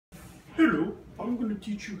Hello, I'm going to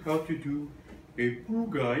teach you how to do a brew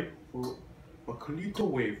guide for a Kalita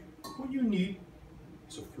wave. What you need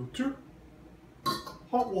is a filter,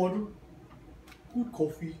 hot water, good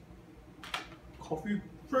coffee, coffee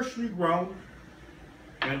freshly ground,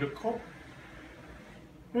 and a cup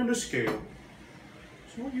and a scale.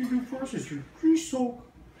 So what you do first is you pre-soak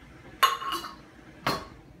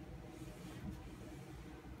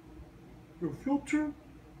your filter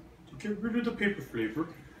to get rid of the paper flavor.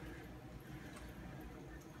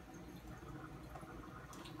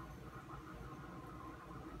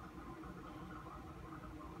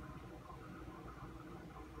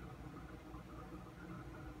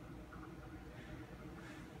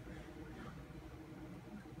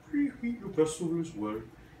 Preheat your vessel as well.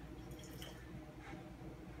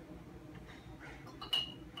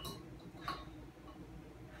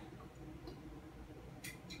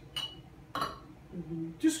 And then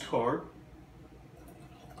you discard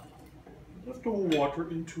leftover water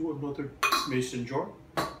into another mason jar.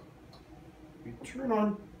 You turn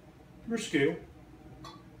on your scale.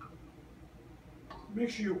 Make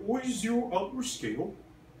sure you always zero out your scale.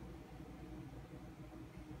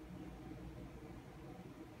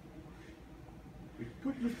 You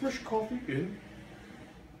put your fresh coffee in.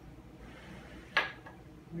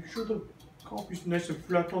 Make sure the coffee is nice and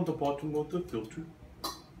flat on the bottom of the filter.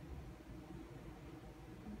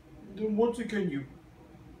 And then once again you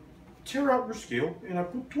tear out your scale, and I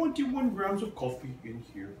put 21 grams of coffee in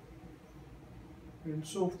here. And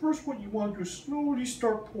so first what you want to do is slowly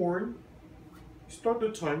start pouring. Start the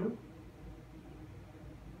timer.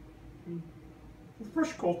 And for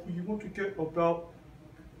fresh coffee you want to give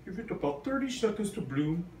it about 30 seconds to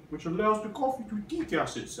bloom, which allows the coffee to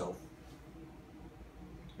degas itself.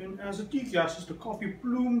 And as it degasses, the coffee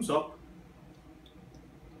blooms up.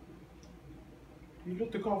 You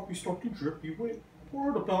let the coffee start to drip. You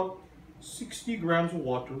pour it about 60 grams of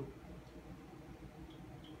water.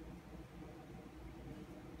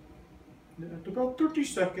 And at about 30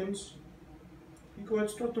 seconds, you go ahead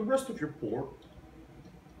and start the rest of your pour.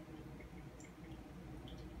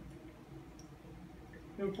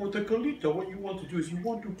 And for the Kalita, what you want to do is you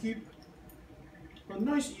want to keep a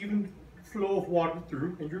nice even flow of water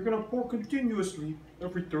through, and you're going to pour continuously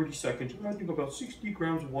every 30 seconds, adding about 60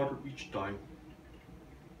 grams of water each time,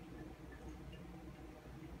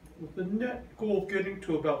 with the net goal of getting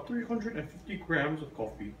to about 350 grams of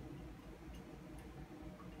coffee.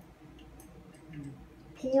 You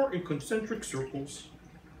pour in concentric circles.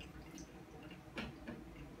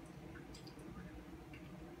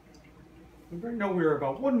 And right now we are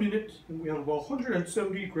about 1 minute, and we have about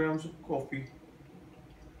 170 grams of coffee.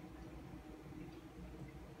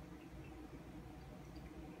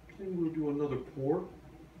 Then we'll do another pour.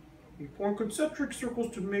 You pour in concentric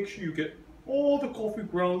circles to make sure you get all the coffee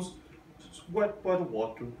grounds wet by the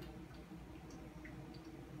water.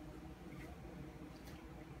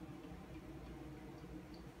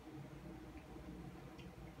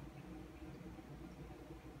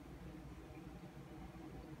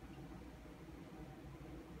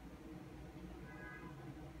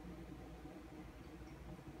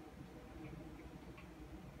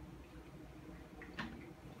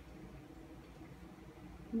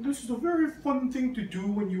 And this is a very fun thing to do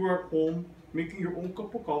when you are at home, making your own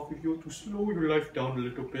cup of coffee. You have to slow your life down a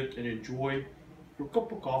little bit and enjoy your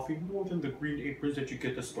cup of coffee more than the green aprons that you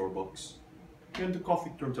get at Starbucks. And the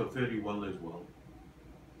coffee turns out very well as well.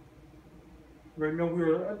 Right now we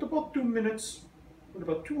are at about 2 minutes with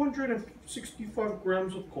about 265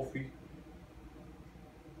 grams of coffee.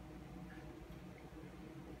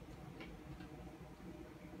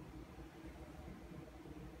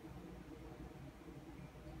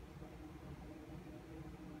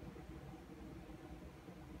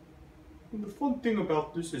 And the fun thing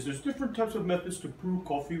about this is there's different types of methods to brew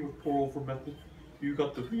coffee with pour over method. You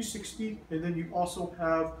got the V60, and then you also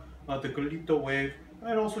have the Kalita wave,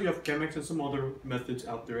 and also you have Chemex and some other methods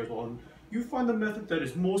out there as well. And you find the method that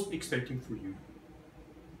is most exciting for you.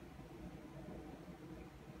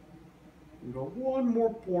 We got one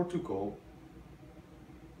more pour to go.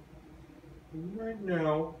 And right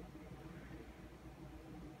now,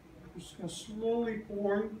 I'm just gonna slowly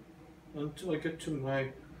pouring until I get to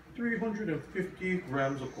my 350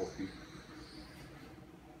 grams of coffee.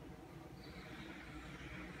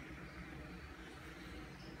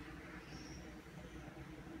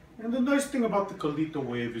 And the nice thing about the Kalita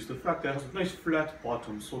wave is the fact that it has a nice flat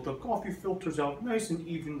bottom, so the coffee filters out nice and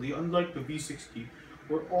evenly, unlike the V60,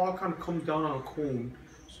 where it all kind of comes down on a cone,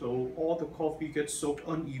 so all the coffee gets soaked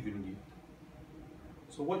unevenly.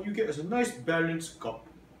 So what you get is a nice balanced cup.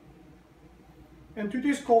 And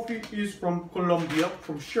today's coffee is from Colombia,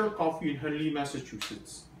 from Share Coffee in Henley,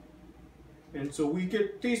 Massachusetts. And so we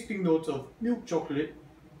get tasting notes of milk chocolate,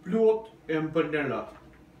 blue and vanilla.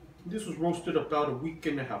 This was roasted about a week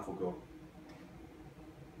and a half ago.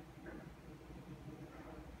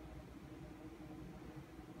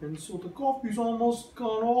 And so the coffee's almost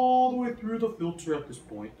gone all the way through the filter at this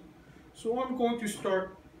point. So I'm going to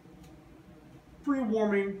start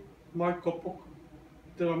pre-warming my cup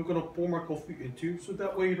that I'm going to pour my coffee into, so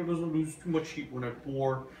that way it doesn't lose too much heat when I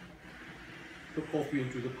pour the coffee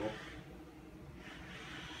into the cup.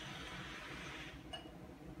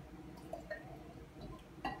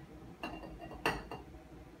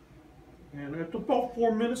 And at about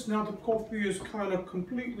 4 minutes now, the coffee is kind of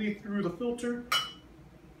completely through the filter.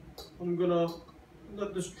 I'm gonna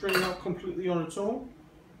let this drain out completely on its own.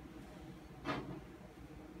 I'm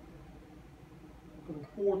gonna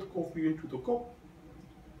pour the coffee into the cup.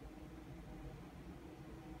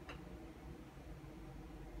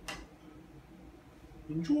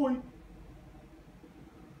 Enjoy!